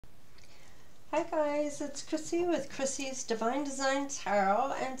Hi guys, it's Chrissie with Chrissie's Divine Design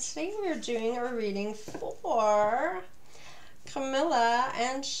Tarot, and today we're doing a reading for Camila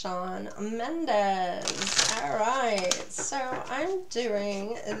and Shawn Mendes. Alright, so I'm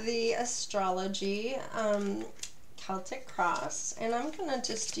doing the Astrology Celtic Cross, and I'm going to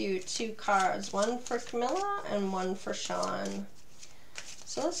just do two cards, one for Camila and one for Shawn.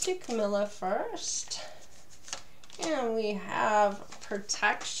 So let's do Camila first. And we have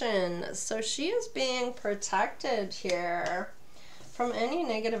protection. So she is being protected here from any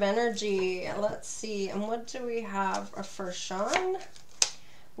negative energy. Let's see. And what do we have for Shawn?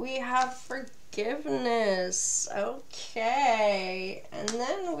 We have forgiveness. Okay. And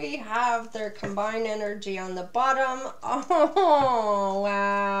then we have their combined energy on the bottom. Oh,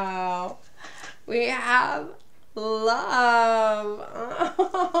 wow. We have love.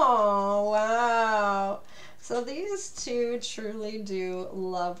 Oh, wow. So these two truly do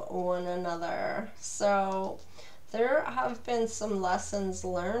love one another. So there have been some lessons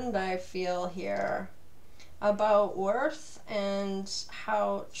learned, I feel, here about worth and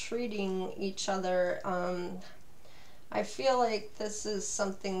how treating each other. I feel like this is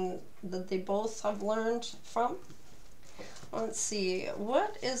something that they both have learned from. Let's see,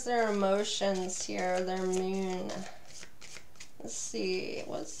 what is their emotions here, their moon? Let's see,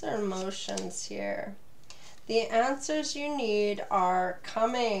 what's their emotions here? The answers you need are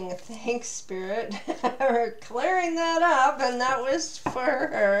coming. Thanks, Spirit, for clearing that up. And that was for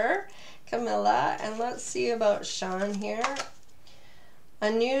her, Camila. And let's see about Shawn here. A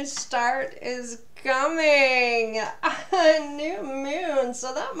new start is coming. A new moon.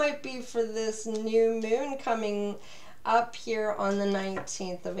 So that might be for this new moon coming up here on the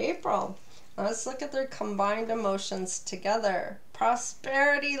 19th of April. Let's look at their combined emotions together.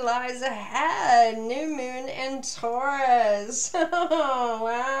 Prosperity lies ahead. New moon in Taurus. Oh,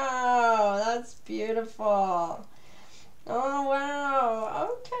 wow. That's beautiful. Oh, wow.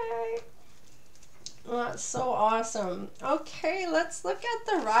 Okay. That's so awesome. Okay, let's look at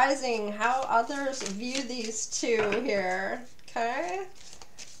the rising, how others view these two here. Okay.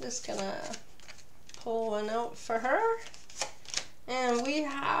 Just gonna pull one out for her. And we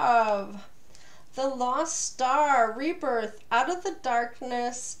have the lost star, rebirth, out of the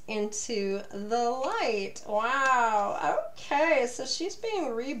darkness into the light. Wow. Okay, so she's being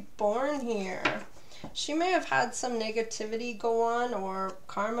reborn here. She may have had some negativity go on, or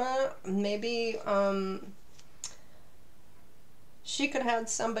karma. Maybe she could have had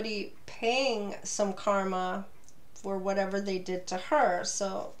somebody paying some karma for whatever they did to her.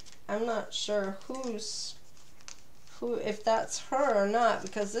 So I'm not sure if that's her or not,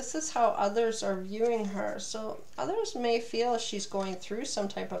 because this is how others are viewing her. So others may feel she's going through some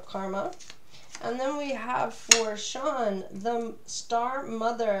type of karma. And then we have for Shawn, the star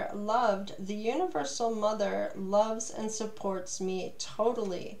mother loved, the universal mother loves and supports me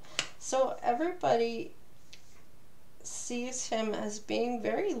totally. So everybody sees him as being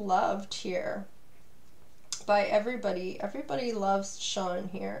very loved here by everybody. Everybody loves Shawn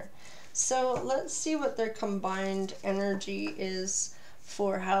here. So let's see what their combined energy is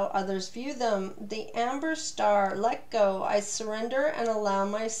for how others view them. The amber star, let go. I surrender and allow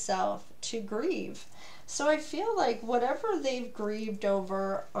myself to grieve. So I feel like whatever they've grieved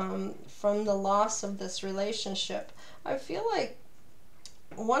over from the loss of this relationship, I feel like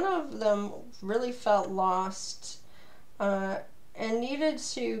one of them really felt lost and needed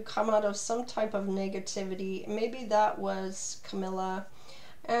to come out of some type of negativity. Maybe that was Camila.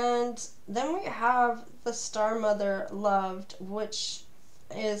 And then we have the star mother loved, which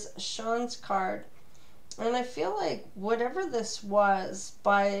is Shawn's card. And I feel like whatever this was,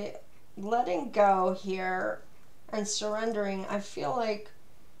 by letting go here and surrendering, I feel like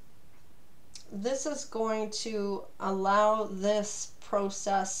this is going to allow this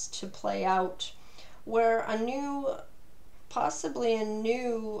process to play out, where a new, possibly a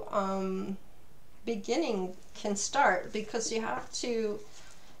new beginning can start, because you have to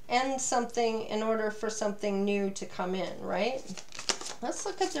end something in order for something new to come in, right? Let's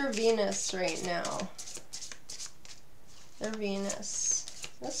look at their Venus right now. Their Venus.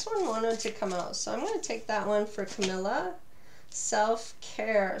 This one wanted to come out, so I'm going to take that one for Camila.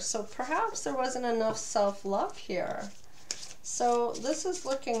 Self-care. So perhaps there wasn't enough self-love here. So this is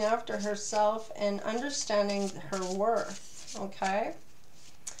looking after herself and understanding her worth, okay?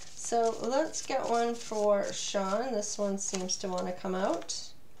 So let's get one for Shawn. This one seems to want to come out.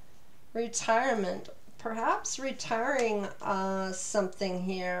 Retirement. Perhaps retiring something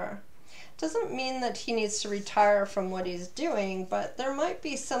here. Doesn't mean that he needs to retire from what he's doing, but there might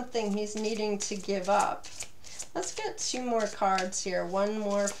be something he's needing to give up. Let's get 2 more cards here. 1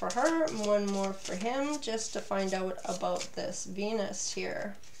 more for her and 1 more for him, just to find out about this Venus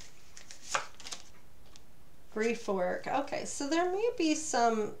here. Grief work. Okay, so there may be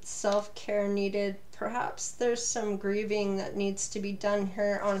some self-care needed. Perhaps there's some grieving that needs to be done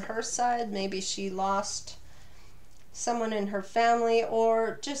here on her side. Maybe she lost someone in her family,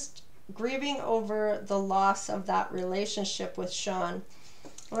 or just grieving over the loss of that relationship with Shawn.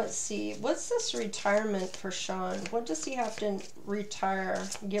 Let's see. What's this retirement for Shawn? What does he have to retire,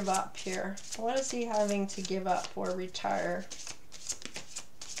 give up here? What is he having to give up or retire?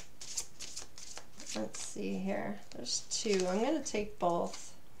 Let's see here. There's 2. I'm going to take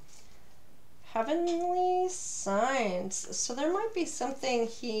both. Heavenly signs. So there might be something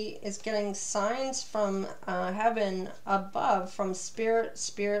he is getting signs from heaven above, from spirits,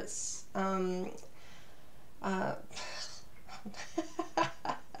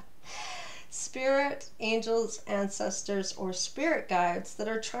 spirit, angels, ancestors, or spirit guides that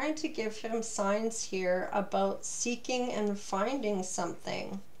are trying to give him signs here about seeking and finding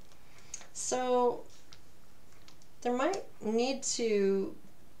something. So there might need to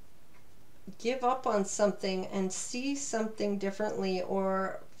give up on something and see something differently,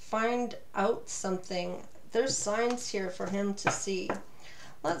 or find out something. There's signs here for him to see.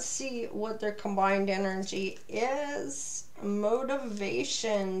 Let's see what their combined energy is.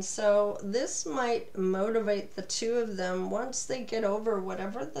 Motivation. So this might motivate the 2 of them once they get over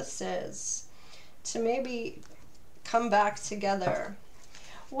whatever this is, to maybe come back together.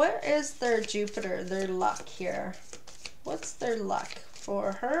 What is their Jupiter, their luck here? What's their luck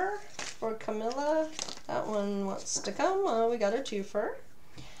for her, for Camila? That one wants to come. Oh, we got a twofer.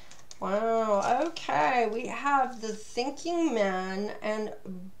 Wow, okay. We have the thinking man and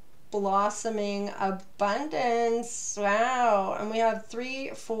blossoming abundance. Wow, and we have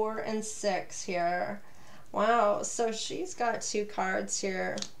 3, 4, and 6 here. Wow, so she's got 2 cards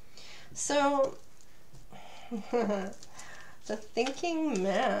here. So the thinking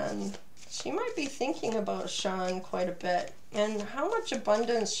man, she might be thinking about Shawn quite a bit and how much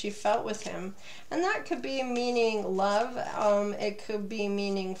abundance she felt with him. And that could be meaning love. It could be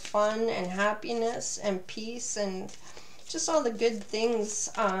meaning fun and happiness and peace and just all the good things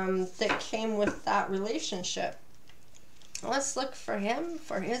that came with that relationship. Let's look for him,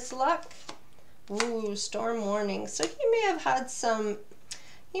 for his luck. Ooh, storm warning. So he may have had some,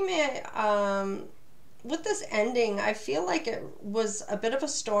 with this ending, I feel like it was a bit of a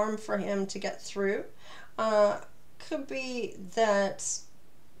storm for him to get through. Could be that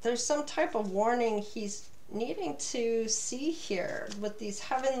there's some type of warning he's needing to see here with these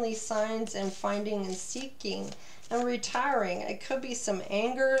heavenly signs and finding and seeking and retiring. It could be some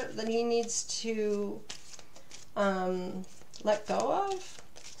anger that he needs to let go of.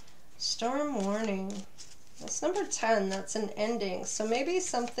 Storm warning. That's number 10. That's an ending. So maybe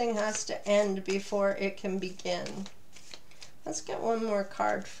something has to end before it can begin. Let's get 1 more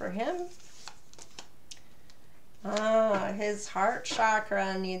card for him. His heart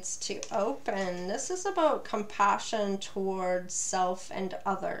chakra needs to open. This is about compassion towards self and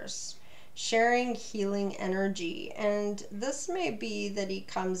others. Sharing healing energy. And this may be that he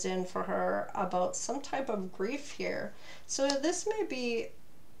comes in for her about some type of grief here. So this may be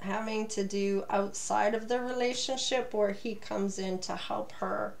having to do outside of the relationship, where he comes in to help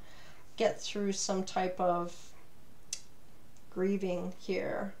her get through some type of grieving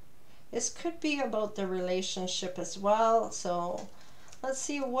here. This could be about the relationship as well. So let's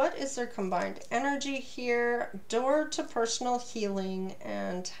see, what is their combined energy here? Door to personal healing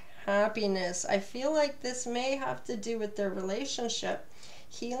and happiness. I feel like this may have to do with their relationship,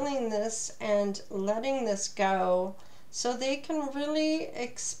 healing this and letting this go, so they can really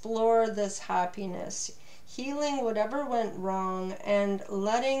explore this happiness, healing whatever went wrong and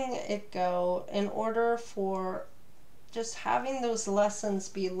letting it go in order for just having those lessons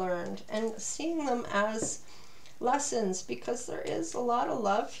be learned and seeing them as lessons, because there is a lot of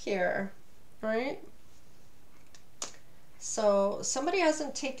love here, right? So somebody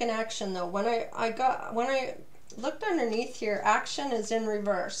hasn't taken action though. When I looked underneath here, action is in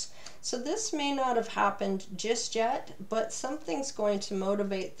reverse. So this may not have happened just yet, but something's going to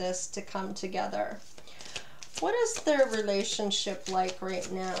motivate this to come together. What is their relationship like right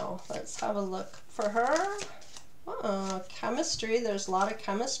now? Let's have a look for her. Chemistry. There's a lot of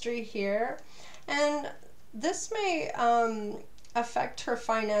chemistry here. And this may affect her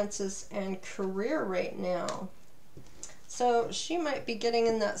finances and career right now. So she might be getting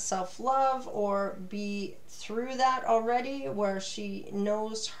in that self-love, or be through that already, where she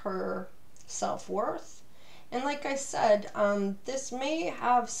knows her self-worth And like I said, this may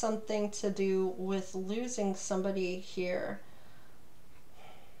have something to do with losing somebody here.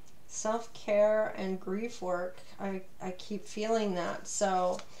 Self-care and grief work. I keep feeling that.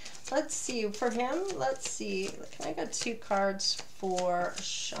 So let's see. For him, let's see. Can I get 2 cards for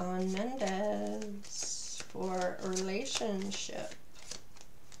Shawn Mendes for a relationship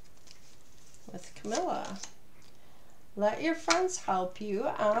with Camila? Let your friends help you.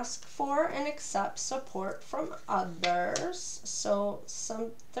 Ask for and accept support from others. So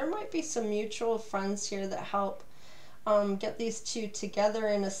there might be some mutual friends here that help get these two together,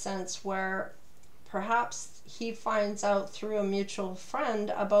 in a sense where perhaps he finds out through a mutual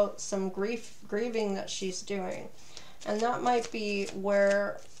friend about some grieving that she's doing. And that might be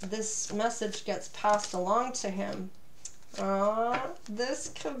where this message gets passed along to him.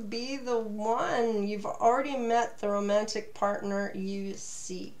 This could be the one. You've already met the romantic partner you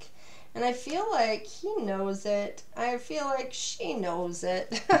seek. And I feel like he knows it. I feel like she knows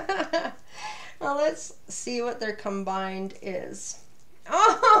it. Well, let's see what their combined is.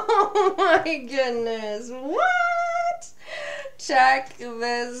 Oh my goodness. What? Check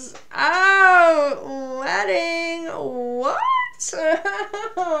this out. Wedding. What?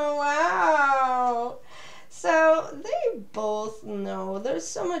 Wow. So they both know there's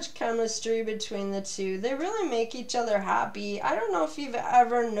so much chemistry between the two. They really make each other happy. I don't know if you've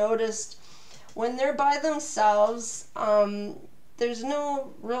ever noticed when they're by themselves, there's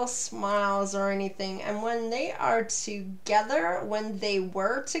no real smiles or anything. And when they are together, when they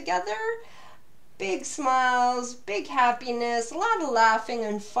were together, big smiles, big happiness, a lot of laughing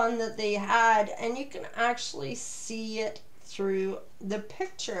and fun that they had. And you can actually see it through the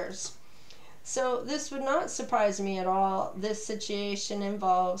pictures. So this would not surprise me at all. This situation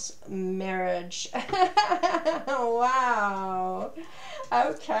involves marriage. Wow.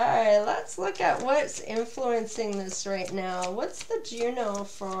 Okay, let's look at what's influencing this right now. What's the Juno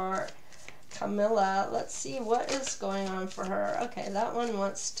for Camila? Let's see what is going on for her. Okay, that one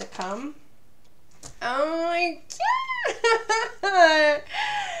wants to come. Oh my God!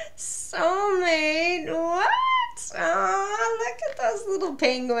 Soulmate, what? Oh, look at those little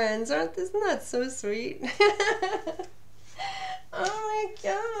penguins. Isn't that so sweet? Oh my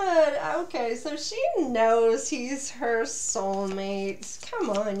God. Okay, so she knows he's her soulmate. Come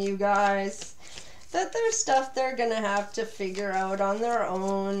on, you guys. That there's stuff they're gonna have to figure out on their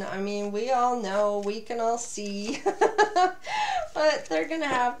own. I mean, we all know, we can all see. But they're gonna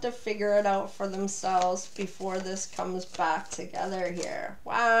have to figure it out for themselves before this comes back together here.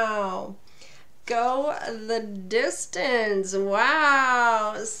 Wow. Go the distance.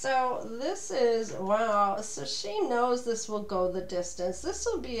 Wow. So this is, wow. So she knows this will go the distance. This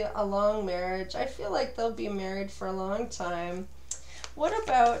will be a long marriage. I feel like they'll be married for a long time. What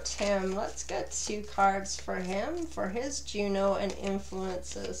about him? Let's get 2 cards for him, for his Juno and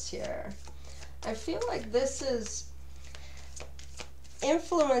influences here. I feel like this is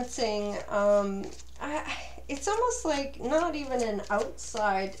influencing, it's almost like not even an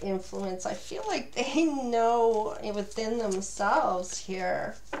outside influence. I feel like they know within themselves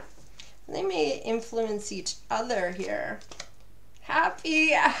here. They may influence each other here. Happy.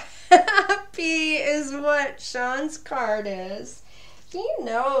 Happy is what Shawn's card is. He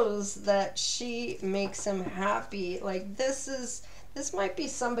knows that she makes him happy. Like this might be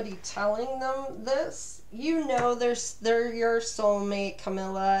somebody telling them this. You know they're your soulmate,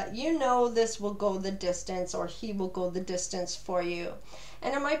 Camila. You know this will go the distance, or he will go the distance for you.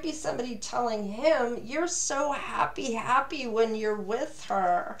 And it might be somebody telling him, you're so happy when you're with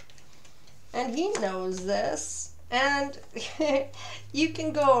her. And he knows this. And you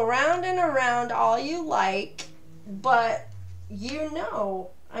can go around and around all you like, but you know.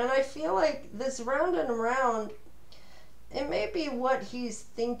 And I feel like this round and around, it may be what he's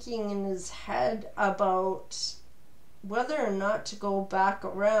thinking in his head about whether or not to go back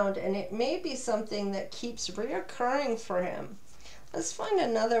around, and it may be something that keeps reoccurring for him. Let's find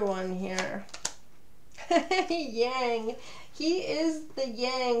another one here. Yang. He is the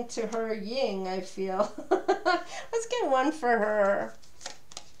yang to her yin, I feel. Let's get one for her.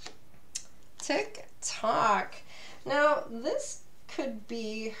 Tick tock. Now, this could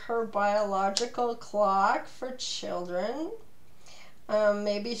be her biological clock for children.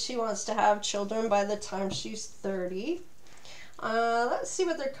 Maybe she wants to have children by the time she's 30. Let's see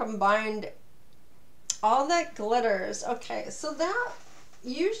what they're combined. All that glitters. Okay, so that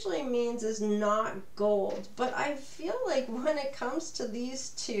usually means is not gold, but I feel like when it comes to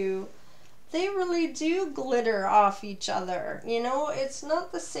these two, they really do glitter off each other. You know, it's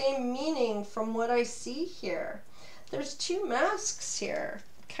not the same meaning from what I see here. There's 2 masks here.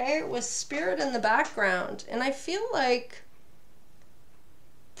 okay, with spirit in the background. And I feel like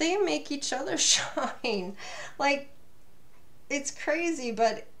they make each other shine. Like, it's crazy,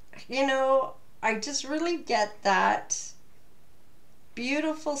 but, you know, I just really get that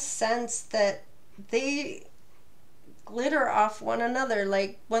beautiful sense that they glitter off one another.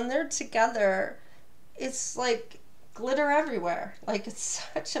 Like, when they're together, it's like glitter everywhere. Like, it's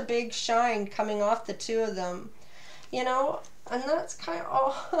such a big shine coming off the two of them, you know. And that's kind of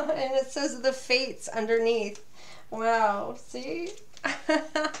all. And it says the fates underneath. Wow, see?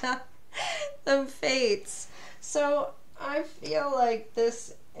 The fates. So I feel like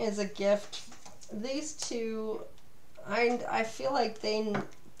this is a gift. These two, I feel like they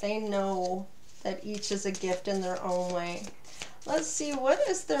know that each is a gift in their own way. Let's see, what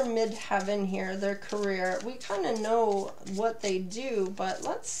is their midheaven here, their career? We kind of know what they do, but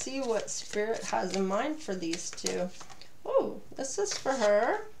let's see what Spirit has in mind for these two. Oh, this is for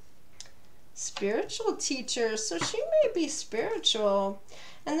her. Spiritual teacher. So she may be spiritual.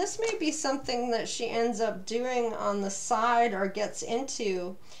 And this may be something that she ends up doing on the side or gets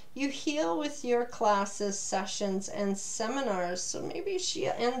into. You heal with your classes, sessions, and seminars. So maybe she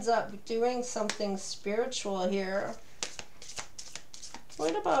ends up doing something spiritual here.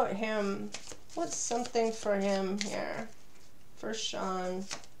 What about him? What's something for him here? For Shawn.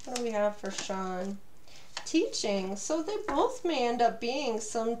 What do we have for Shawn? Teaching. So they both may end up being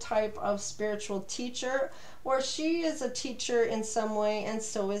some type of spiritual teacher, or she is a teacher in some way and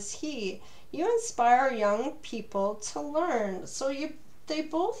so is he. You inspire young people to learn. So they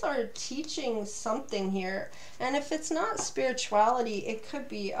both are teaching something here. And if it's not spirituality, it could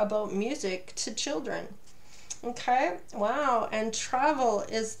be about music to children. Okay, wow. And travel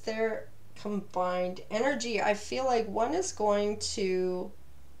is their combined energy. I feel like one is going to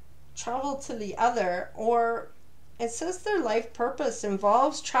travel to the other, or it says their life purpose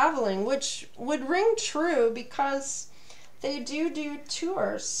involves traveling, which would ring true because they do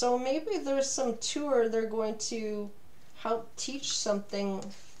tours. So maybe there's some tour they're going to help teach something,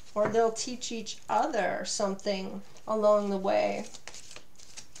 or they'll teach each other something along the way.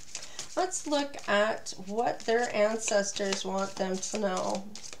 Let's look at what their ancestors want them to know.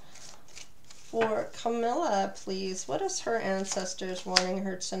 For Camila, please, what is her ancestors wanting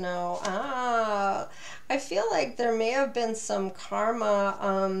her to know? I feel like there may have been some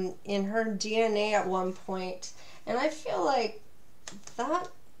karma in her DNA at one point, and I feel like that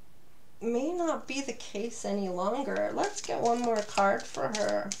may not be the case any longer. Let's get one more card for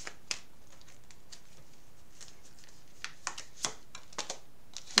her.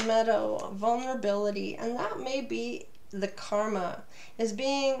 Meadow, vulnerability, and that may be the karma, is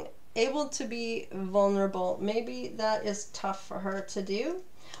being able to be vulnerable. Maybe that is tough for her to do,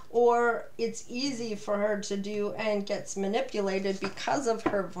 or it's easy for her to do and gets manipulated because of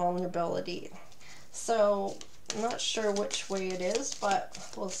her vulnerability. So I'm not sure which way it is, but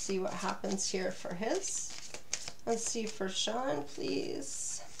we'll see what happens here for his. Let's see for Shawn,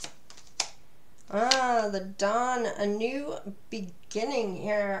 please. The dawn, a new beginning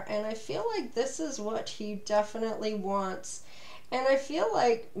here, and I feel like this is what he definitely wants. And I feel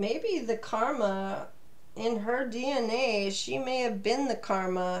like maybe the karma in her DNA, she may have been the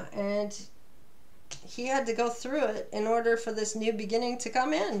karma, and he had to go through it in order for this new beginning to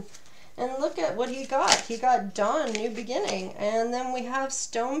come in. And look at what he got. He got dawn, new beginning. And then we have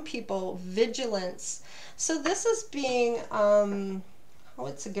stone people, vigilance. So this is being,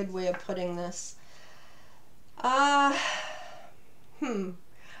 what's a good way of putting this?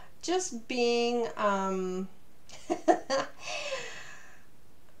 Just being, I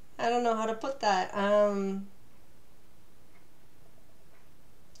don't know how to put that.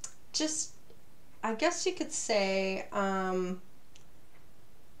 Just, I guess you could say,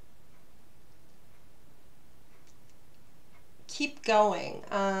 keep going.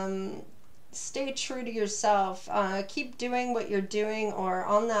 Stay true to yourself. Keep doing what you're doing, or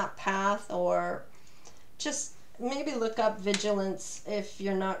on that path, or just maybe look up vigilance if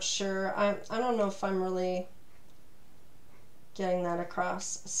you're not sure. I don't know if I'm really getting that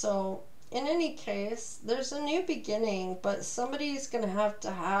across. So in any case, there's a new beginning, but somebody's going to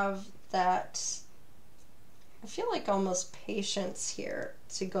have that, I feel like almost patience here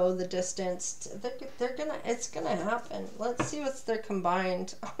to go the distance. It's gonna happen. Let's see what's their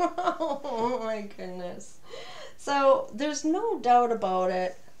combined. Oh my goodness. So there's no doubt about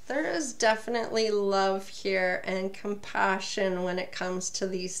it. There is definitely love here and compassion when it comes to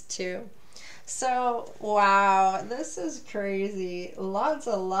these two. So, wow, this is crazy. Lots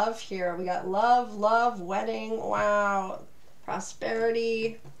of love here. We got love, wedding, wow,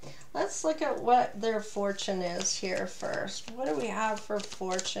 prosperity. Let's look at what their fortune is here first. What do we have for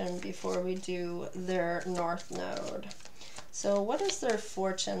fortune before we do their North Node? So what is their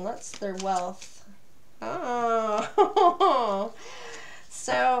fortune? That's their wealth. Oh,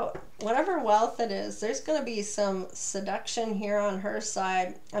 so whatever wealth it is, there's going to be some seduction here on her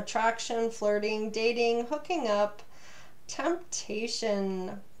side. Attraction, flirting, dating, hooking up,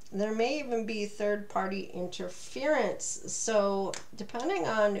 temptation. There may even be third-party interference. So depending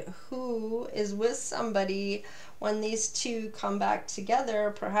on who is with somebody when these two come back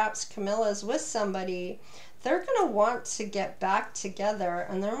together, perhaps Camilla's with somebody, they're going to want to get back together,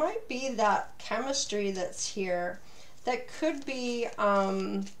 and there might be that chemistry that's here that could be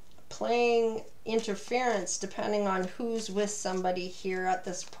playing interference depending on who's with somebody here at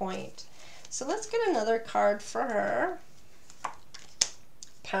this point. So let's get another card for her.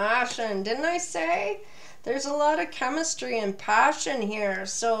 Passion. Didn't I say? There's a lot of chemistry and passion here.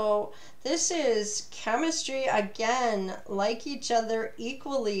 So this is chemistry again, like each other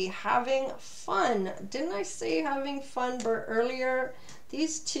equally, having fun. Didn't I say having fun earlier?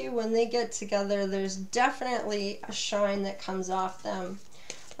 These two, when they get together, there's definitely a shine that comes off them.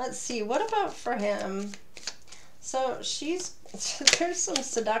 Let's see, what about for him? So there's some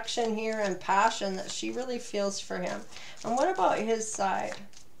seduction here and passion that she really feels for him. And what about his side?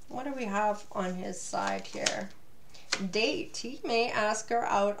 What do we have on his side here? Date. He may ask her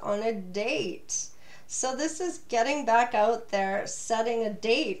out on a date. So this is getting back out there, setting a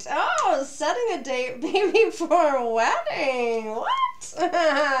date. Oh, setting a date maybe for a wedding.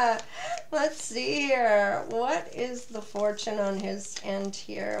 What? Let's see here. What is the fortune on his end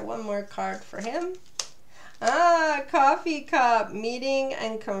here? One more card for him. Ah, coffee cup, meeting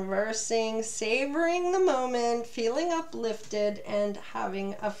and conversing, savoring the moment, feeling uplifted, and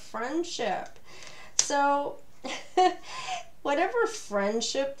having a friendship. So whatever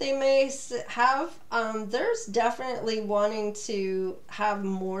friendship they may have, there's definitely wanting to have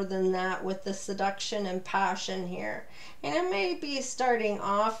more than that with the seduction and passion here. And it may be starting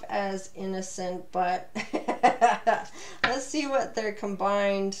off as innocent, but let's see what they're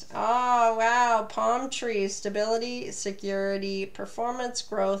combined. Oh, wow. Palm tree, stability, security, performance,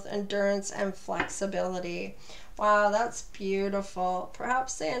 growth, endurance, and flexibility. Wow, that's beautiful.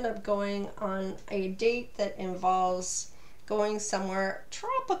 Perhaps they end up going on a date that involves going somewhere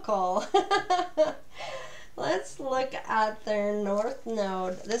tropical. Let's look at their North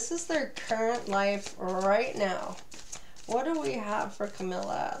Node. This is their current life right now. What do we have for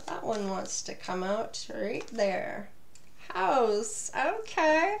Camila? That one wants to come out right there. House.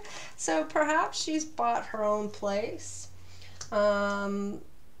 Okay. So perhaps she's bought her own place.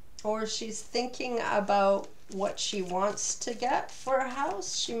 Or she's thinking about what she wants to get for a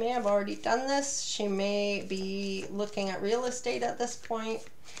house. She may have already done this. She may be looking at real estate at this point.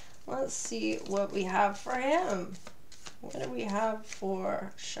 Let's see what we have for him. What do we have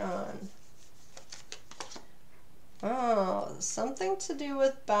for Shawn? Oh, something to do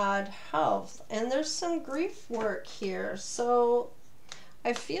with bad health. And there's some grief work here. So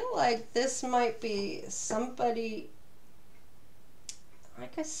I feel like this might be somebody,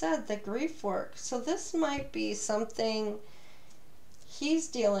 like I said, the grief work. So this might be something he's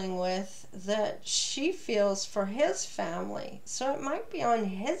dealing with that she feels for his family. So it might be on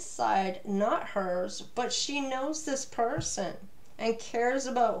his side, not hers, but she knows this person and cares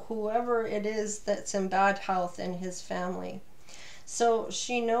about whoever it is that's in bad health in his family. So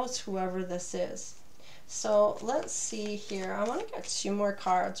she knows whoever this is. So let's see here. I want to get 2 more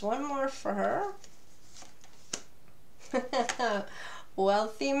cards. One more for her.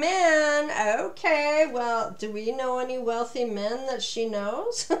 Wealthy man. Okay, well, do we know any wealthy men that she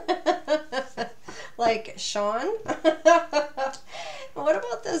knows? Like Shawn? What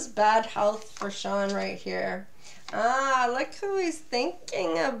about this bad health for Shawn right here? Ah, look who he's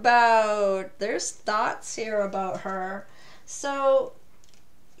thinking about. There's thoughts here about her. So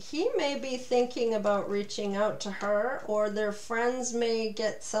he may be thinking about reaching out to her, or their friends may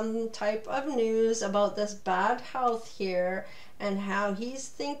get some type of news about this bad health here and how he's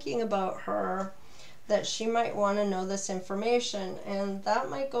thinking about her, that she might want to know this information. And that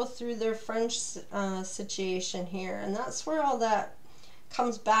might go through their friend situation here. And that's where all that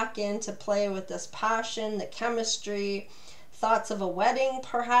comes back into play with this passion, the chemistry, thoughts of a wedding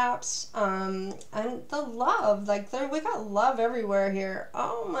perhaps, and the love. Like we got love everywhere here.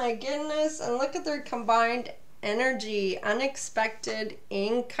 Oh my goodness. And look at their combined energy. Unexpected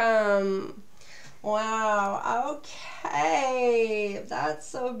income. Wow. Okay. That's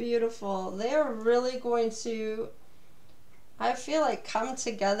so beautiful. They are really going to I feel like come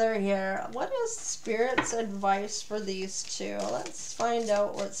together here. What is Spirit's advice for these two? Let's find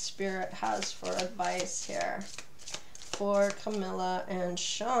out what Spirit has for advice here for Camila and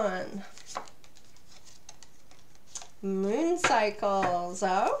Shawn. Moon cycles.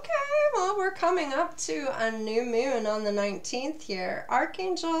 Okay, well, we're coming up to a new moon on the 19th here.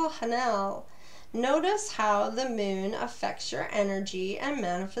 Archangel Genelle. Notice how the moon affects your energy and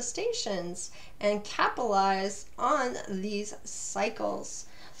manifestations, and capitalize on these cycles.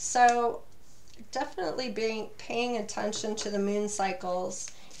 So definitely paying attention to the moon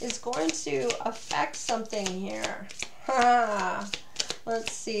cycles is going to affect something here.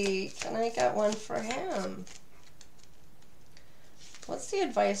 Let's see, can I get one for him? What's the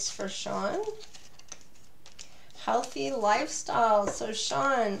advice for Shawn? Healthy lifestyle. So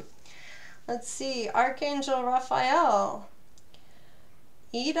Shawn, let's see, Archangel Raphael.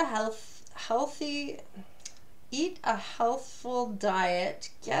 Eat a healthful diet,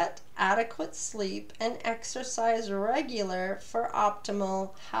 get adequate sleep, and exercise regular for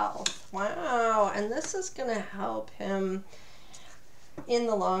optimal health. Wow, and this is going to help him in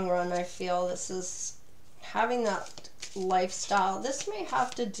the long run. I feel this is having that lifestyle. This may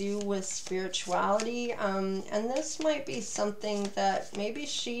have to do with spirituality, and this might be something that maybe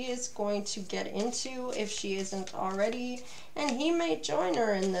she is going to get into if she isn't already, and he may join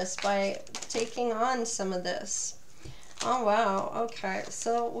her in this by taking on some of this. Oh wow, okay,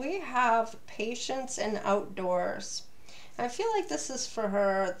 so we have patience and outdoors. I feel like this is for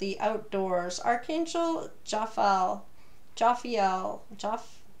her, the outdoors. Archangel Jophiel.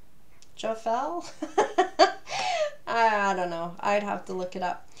 I don't know. I'd have to look it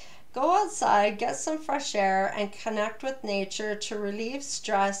up. Go outside, get some fresh air, and connect with nature to relieve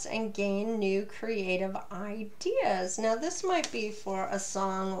stress and gain new creative ideas. Now, this might be for a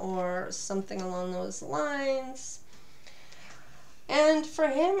song or something along those lines. And for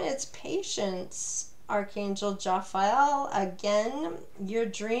him, it's patience. Archangel Jophiel, again, your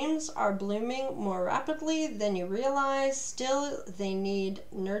dreams are blooming more rapidly than you realize. Still, they need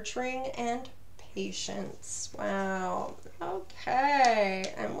nurturing and patience. Wow.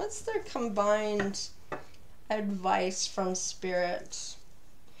 Okay. And what's their combined advice from Spirit?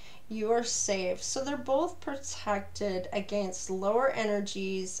 You are safe. So they're both protected against lower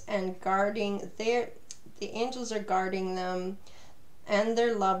energies and guarding the angels are guarding them and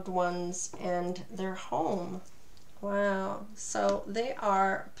their loved ones and their home. Wow. So they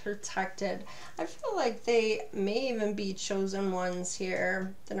are protected. I feel like they may even be chosen ones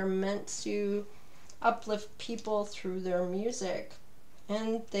here that are meant to uplift people through their music.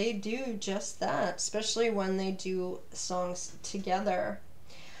 And they do just that, especially when they do songs together.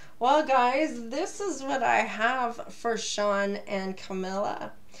 Well, guys, this is what I have for Shawn and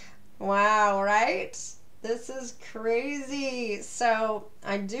Camila. Wow, right? This is crazy. So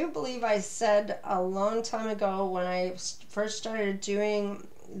I do believe I said a long time ago when I first started doing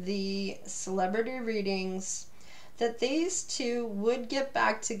the celebrity readings that these two would get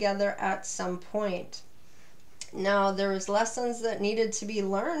back together at some point. Now, there was lessons that needed to be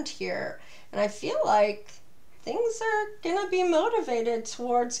learned here, and I feel like things are gonna be motivated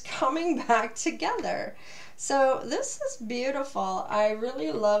towards coming back together. So this is beautiful. I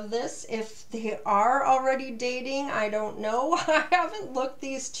really love this. If they are already dating, I don't know. I haven't looked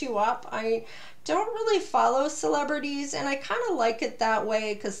these two up. I don't really follow celebrities, and I kind of like it that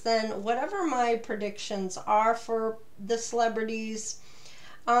way, because then whatever my predictions are for the celebrities,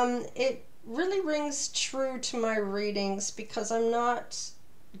 it really rings true to my readings, because I'm not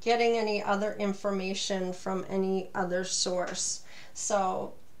getting any other information from any other source.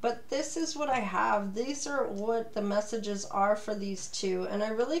 So, but this is what I have. These are what the messages are for these two, and I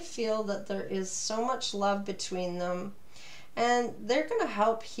really feel that there is so much love between them, and they're going to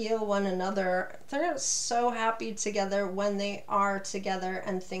help heal one another. They're so happy together when they are together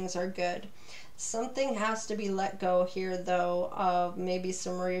and things are good. Something has to be let go here, though, of maybe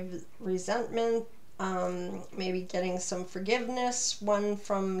some resentment, maybe getting some forgiveness, one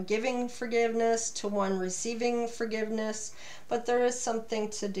from giving forgiveness to one receiving forgiveness, but there is something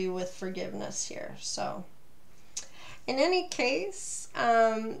to do with forgiveness here. So in any case,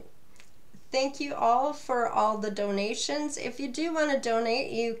 thank you all for all the donations. If you do want to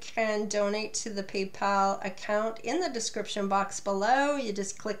donate, you can donate to the PayPal account in the description box below. You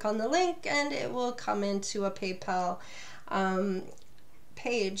just click on the link and it will come into a PayPal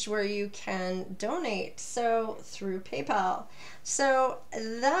page where you can donate, so through PayPal. So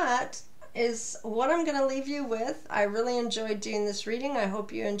that is what I'm going to leave you with. I really enjoyed doing this reading. I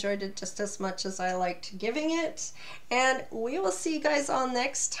hope you enjoyed it just as much as I liked giving it. And we will see you guys all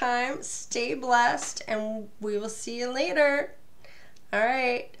next time. Stay blessed, and we will see you later. All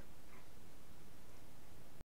right.